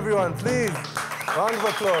applause, everyone, please. Round of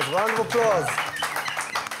applause, round of applause.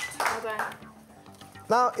 Well done.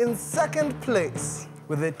 Now, in second place,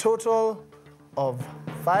 with a total of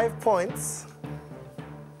 5 points,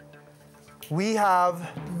 we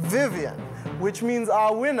have Vivian, which means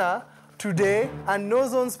our winner today and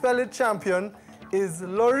KnowZone Spell It champion is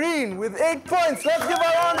Lorraine with 8 points. Let's give her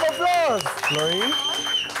a round of applause. Lorraine.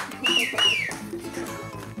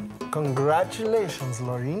 Congratulations,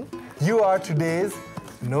 Lorraine. You are today's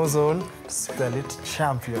KnowZone Spell It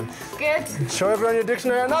champion. Good. Show everyone your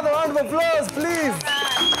dictionary. Another round of applause, please.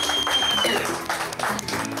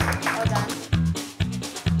 Well done.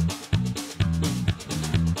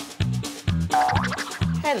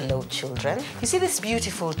 Hello, children. You see this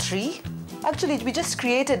beautiful tree? Actually, we just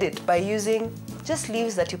created it by using just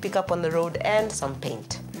leaves that you pick up on the road and some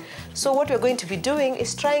paint. So what we're going to be doing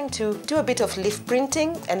is trying to do a bit of leaf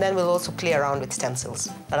printing, and then we'll also play around with stencils.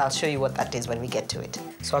 But I'll show you what that is when we get to it.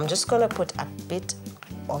 So I'm just gonna put a bit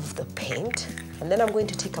of the paint, and then I'm going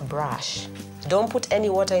to take a brush. Don't put any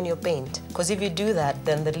water in your paint, because if you do that,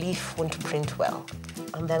 then the leaf won't print well.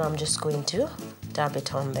 And then I'm just going to dab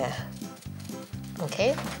it on there.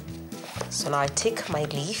 Okay? So now I take my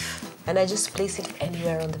leaf, and I just place it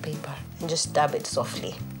anywhere on the paper, and just dab it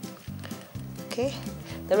softly. Okay?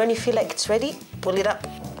 Then when you feel like it's ready, pull it up.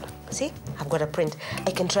 See? I've got a print.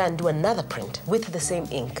 I can try and do another print with the same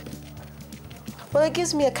ink. Well, it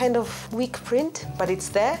gives me a kind of weak print, but it's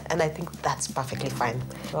there, and I think that's perfectly fine.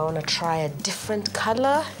 So I want to try a different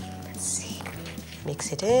color. Let's see.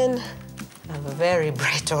 Mix it in. I have a very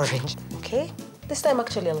bright orange. Okay. This time,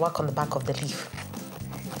 actually, I'll work on the back of the leaf.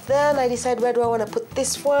 Then I decide where do I want to put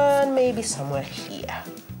this one? Maybe somewhere here.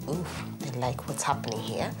 Ooh, I like what's happening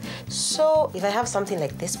here. So if I have something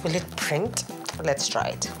like this, will it print? Let's try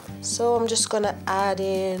it. So I'm just gonna add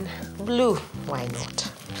in blue. Why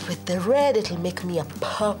not? With the red, it'll make me a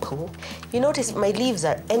purple. You notice my leaves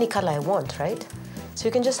are any color I want, right? So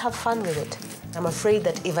you can just have fun with it. I'm afraid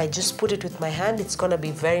that if I just put it with my hand, it's gonna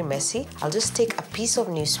be very messy. I'll just take a piece of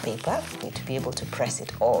newspaper. I need to be able to press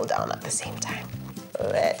it all down at the same time.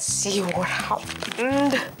 Let's see what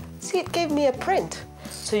happened. See, it gave me a print.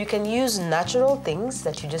 So you can use natural things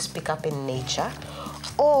that you just pick up in nature,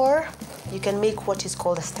 or you can make what is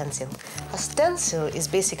called a stencil. A stencil is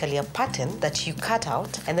basically a pattern that you cut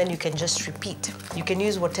out and then you can just repeat. You can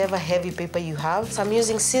use whatever heavy paper you have. So I'm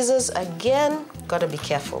using scissors again. Gotta be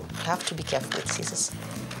careful. You have to be careful with scissors.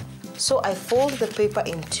 So I fold the paper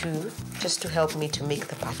in two just to help me to make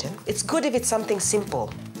the pattern. It's good if it's something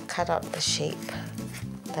simple. Cut out the shape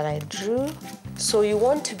that I drew. So you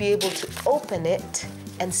want to be able to open it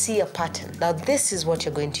and see a pattern. Now this is what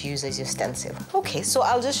you're going to use as your stencil. Okay, so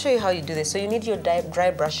I'll just show you how you do this. So you need your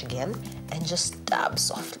dry brush again and just dab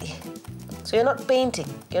softly. So you're not painting,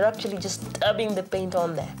 you're actually just dabbing the paint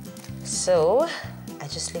on there. So I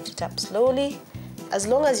just lift it up slowly. As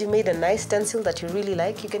long as you made a nice stencil that you really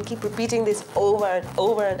like, you can keep repeating this over and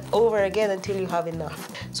over and over again until you have enough.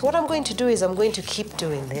 So what I'm going to do is I'm going to keep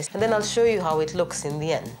doing this and then I'll show you how it looks in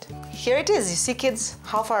the end. Here it is. You see, kids,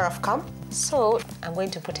 how far I've come? So I'm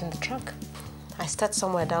going to put in the trunk. I start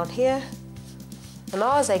somewhere down here. And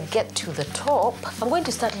now as I get to the top, I'm going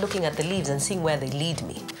to start looking at the leaves and seeing where they lead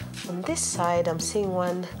me. On this side, I'm seeing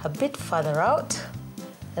one a bit further out.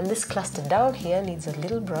 And this cluster down here needs a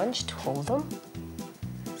little branch to hold them.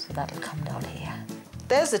 So that'll come down here.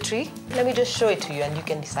 There's the tree. Let me just show it to you and you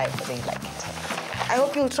can decide whether you like it. I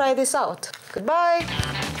hope you'll try this out. Goodbye.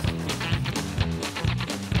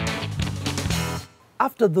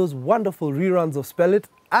 After those wonderful reruns of Spell It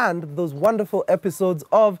and those wonderful episodes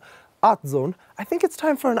of Art Zone, I think it's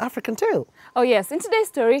time for an African tale. Oh yes, in today's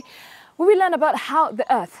story, we will learn about how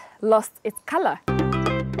the earth lost its color.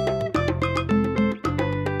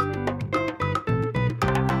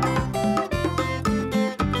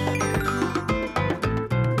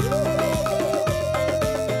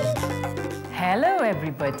 Hello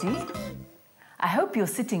everybody. I hope you're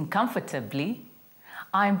sitting comfortably.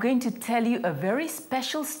 I'm going to tell you a very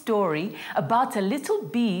special story about a little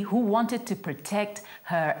bee who wanted to protect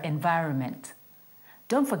her environment.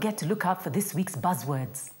 Don't forget to look out for this week's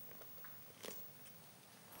buzzwords.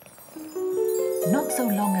 Not so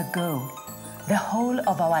long ago, the whole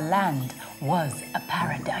of our land was a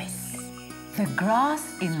paradise. The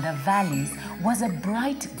grass in the valleys was a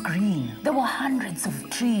bright green. There were hundreds of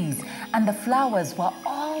trees, and the flowers were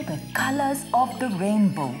all the colors of the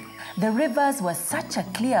rainbow. The rivers were such a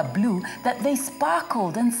clear blue that they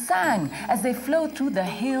sparkled and sang as they flowed through the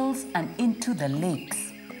hills and into the lakes.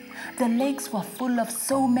 The lakes were full of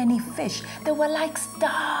so many fish. They were like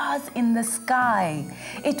stars in the sky.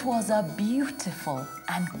 It was a beautiful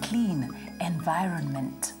and clean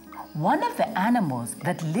environment. One of the animals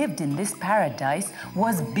that lived in this paradise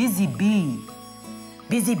was Busy Bee.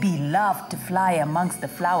 Busy Bee loved to fly amongst the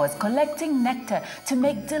flowers, collecting nectar to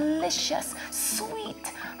make delicious,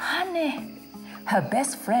 sweet honey. Her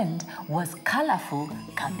best friend was Colorful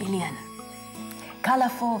Chameleon.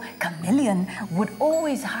 Colorful Chameleon would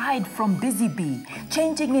always hide from Busy Bee,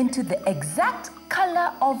 changing into the exact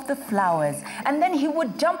color of the flowers, and then he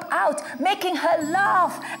would jump out, making her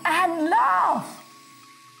laugh and laugh.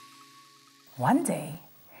 One day,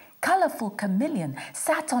 Colorful Chameleon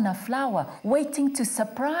sat on a flower waiting to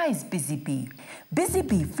surprise Busy Bee. Busy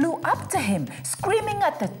Bee flew up to him, screaming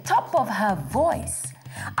at the top of her voice,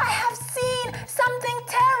 "I have seen something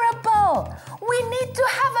terrible! We need to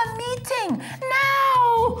have a meeting now!"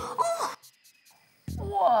 Ooh.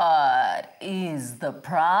 "What is the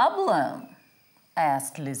problem?"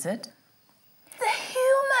 asked Lizard. "The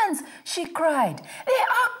humans," she cried. "They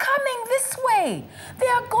are coming this way. They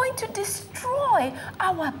are going to destroy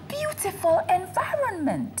our beautiful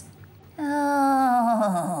environment."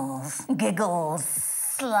 "Oh," giggles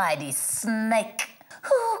Slidey Snake.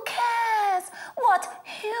 "Who cares what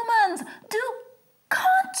humans do?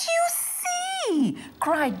 Can't you see?"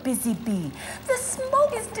 cried Busy Bee. "The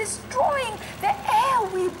smoke is destroying the air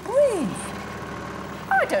we breathe."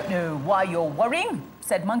 "I don't know why you're worrying,"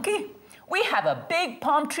 said Monkey. We have a big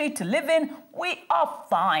palm tree to live in. We are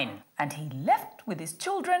fine. And he left with his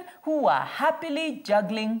children who were happily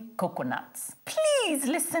juggling coconuts. Please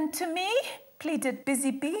listen to me, pleaded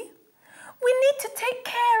Busy Bee. We need to take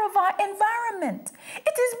care of our environment.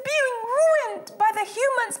 It is being ruined by the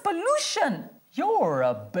humans' pollution. You're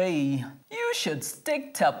a bee. You should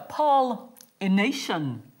stick to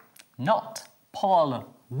pollination, not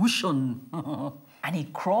pollution. And he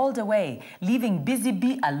crawled away, leaving Busy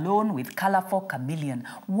Bee alone with Colorful Chameleon,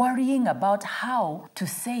 worrying about how to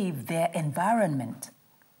save their environment.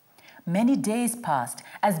 Many days passed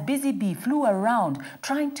as Busy Bee flew around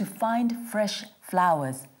trying to find fresh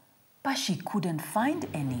flowers, but she couldn't find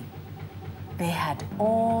any. They had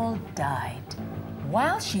all died.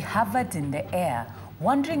 While she hovered in the air,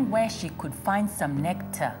 wondering where she could find some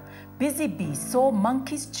nectar, Busy Bee saw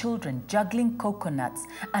Monkey's children juggling coconuts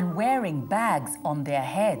and wearing bags on their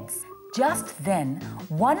heads. Just then,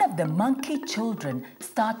 one of the monkey children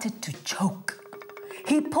started to choke.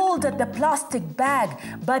 He pulled at the plastic bag,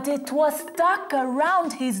 but it was stuck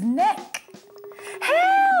around his neck.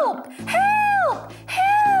 "Help! Help!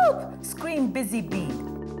 Help!" screamed Busy Bee.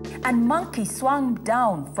 And Monkey swung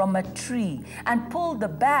down from a tree and pulled the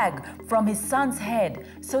bag from his son's head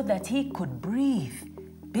so that he could breathe.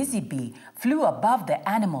 Busy Bee flew above the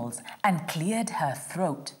animals and cleared her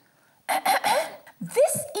throat.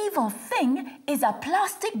 "This evil thing is a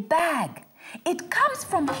plastic bag. It comes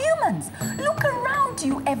from humans. Look around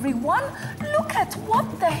you, everyone. Look at what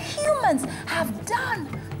the humans have done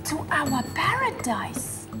to our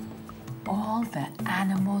paradise." All the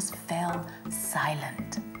animals fell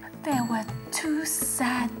silent. They were too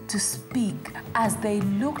sad to speak as they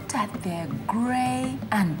looked at their grey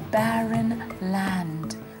and barren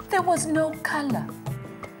land. There was no color.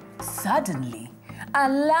 Suddenly, a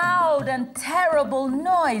loud and terrible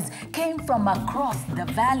noise came from across the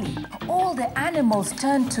valley. All the animals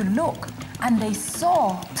turned to look, and they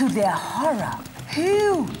saw, to their horror,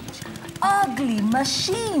 huge, ugly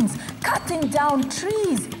machines cutting down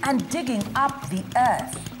trees and digging up the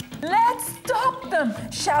earth. "Let's stop them!"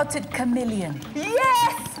 shouted Chameleon.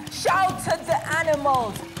 "Yes!" shouted the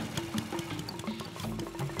animals.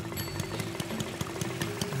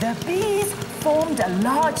 The bees formed a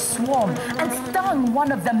large swarm and stung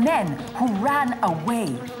one of the men who ran away.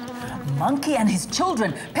 Monkey and his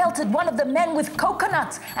children pelted one of the men with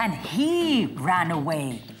coconuts and he ran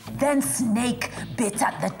away. Then Snake bit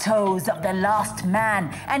at the toes of the last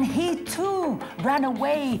man and he too ran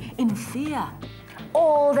away in fear.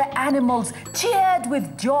 All the animals cheered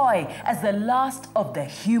with joy as the last of the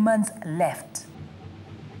humans left.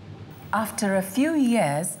 After a few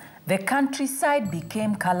years, the countryside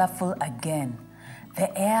became colorful again. The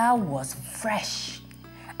air was fresh,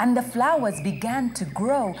 and the flowers began to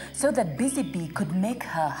grow so that Busy Bee could make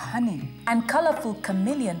her honey. And Colorful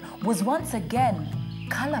Chameleon was once again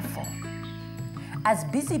colorful. As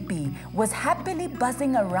Busy Bee was happily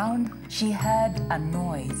buzzing around, she heard a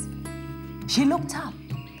noise. She looked up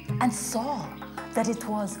and saw that it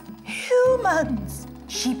was humans.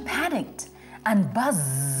 She panicked and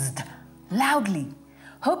buzzed loudly,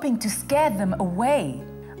 hoping to scare them away.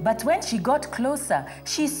 But when she got closer,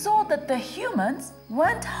 she saw that the humans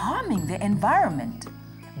weren't harming the environment.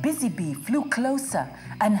 Busy Bee flew closer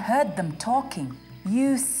and heard them talking.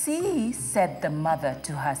 "You see," said the mother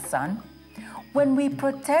to her son, "when we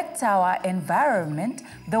protect our environment,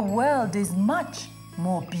 the world is much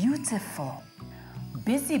more beautiful."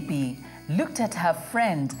 Busy Bee looked at her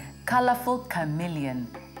friend, Colorful Chameleon,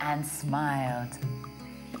 and smiled.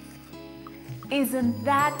 Isn't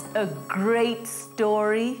that a great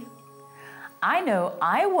story? I know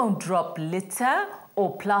I won't drop litter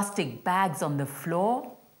or plastic bags on the floor.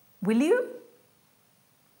 Will you?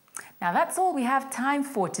 Now that's all we have time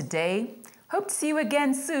for today. Hope to see you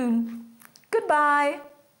again soon. Goodbye.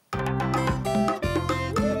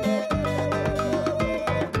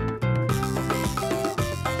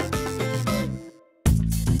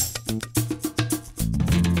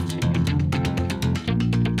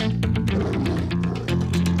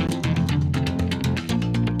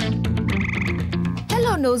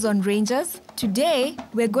 KnowZone Rangers. Today,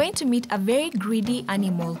 we're going to meet a very greedy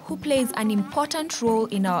animal who plays an important role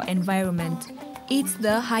in our environment. It's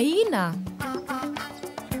the hyena.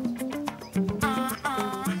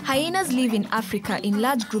 Hyenas live in Africa in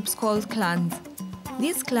large groups called clans.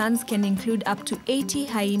 These clans can include up to 80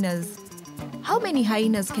 hyenas. How many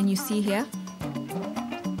hyenas can you see here?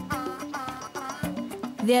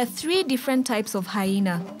 There are 3 different types of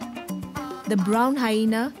hyena. The brown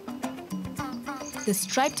hyena, the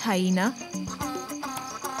striped hyena,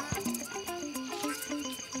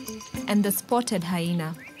 and the spotted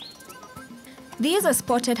hyena. These are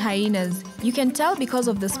spotted hyenas. You can tell because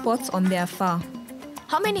of the spots on their fur.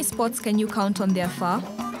 How many spots can you count on their fur?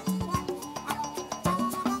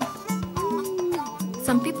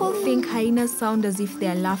 Some people think hyenas sound as if they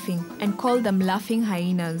are laughing and call them laughing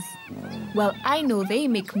hyenas. Well, I know they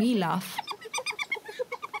make me laugh.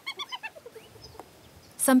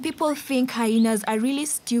 Some people think hyenas are really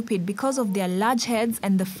stupid because of their large heads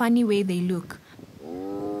and the funny way they look.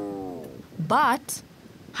 But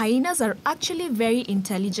hyenas are actually very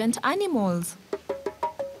intelligent animals.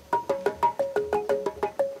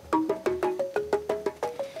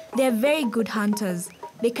 They are very good hunters.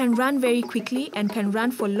 They can run very quickly and can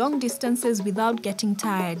run for long distances without getting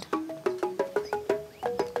tired.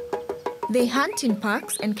 They hunt in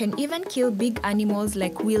packs and can even kill big animals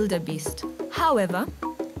like wildebeest. However,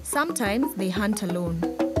 sometimes they hunt alone.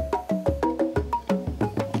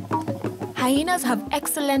 Hyenas have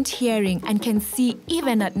excellent hearing and can see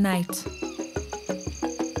even at night.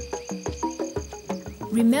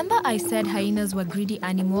 Remember I said hyenas were greedy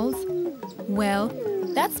animals? Well,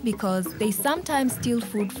 that's because they sometimes steal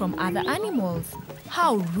food from other animals.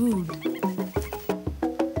 How rude!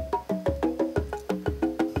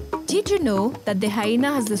 Did you know that the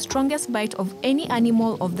hyena has the strongest bite of any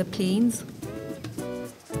animal of the plains?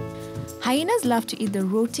 Hyenas love to eat the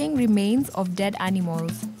rotting remains of dead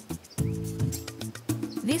animals.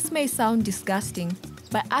 This may sound disgusting,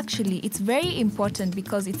 but actually it's very important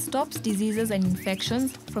because it stops diseases and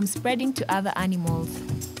infections from spreading to other animals.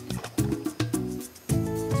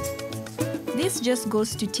 This just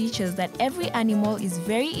goes to teach us that every animal is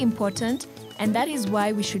very important, and that is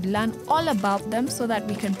why we should learn all about them so that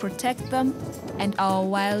we can protect them and our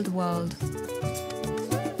wild world.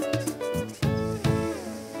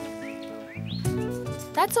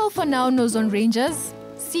 That's all for now, KnowZone Rangers.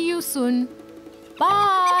 See you soon.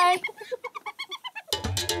 Bye!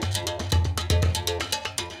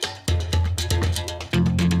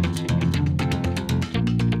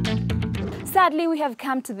 Sadly, we have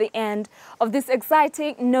come to the end of this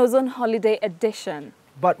exciting KnowZone Holiday Edition.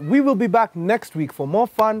 But we will be back next week for more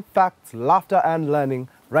fun, facts, laughter, and learning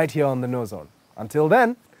right here on the KnowZone. Until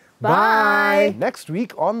then, bye! Next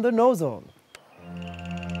week on the KnowZone.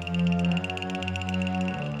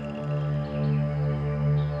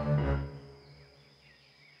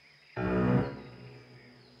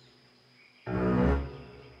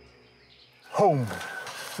 Home.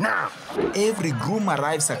 Now! Every groom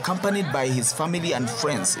arrives accompanied by his family and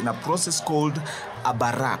friends in a process called a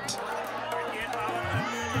barat.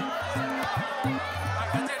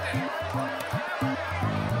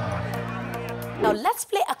 Now let's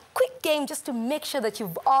play a quick game just to make sure that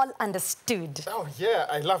you've all understood. Oh yeah,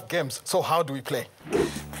 I love games. So how do we play?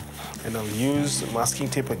 And I'll use masking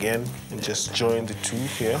tape again and just join the two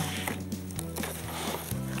here.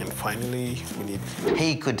 And finally, we need...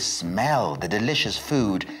 He could smell the delicious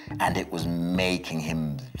food, and it was making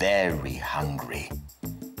him very hungry.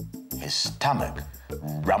 His stomach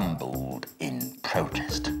rumbled in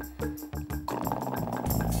protest.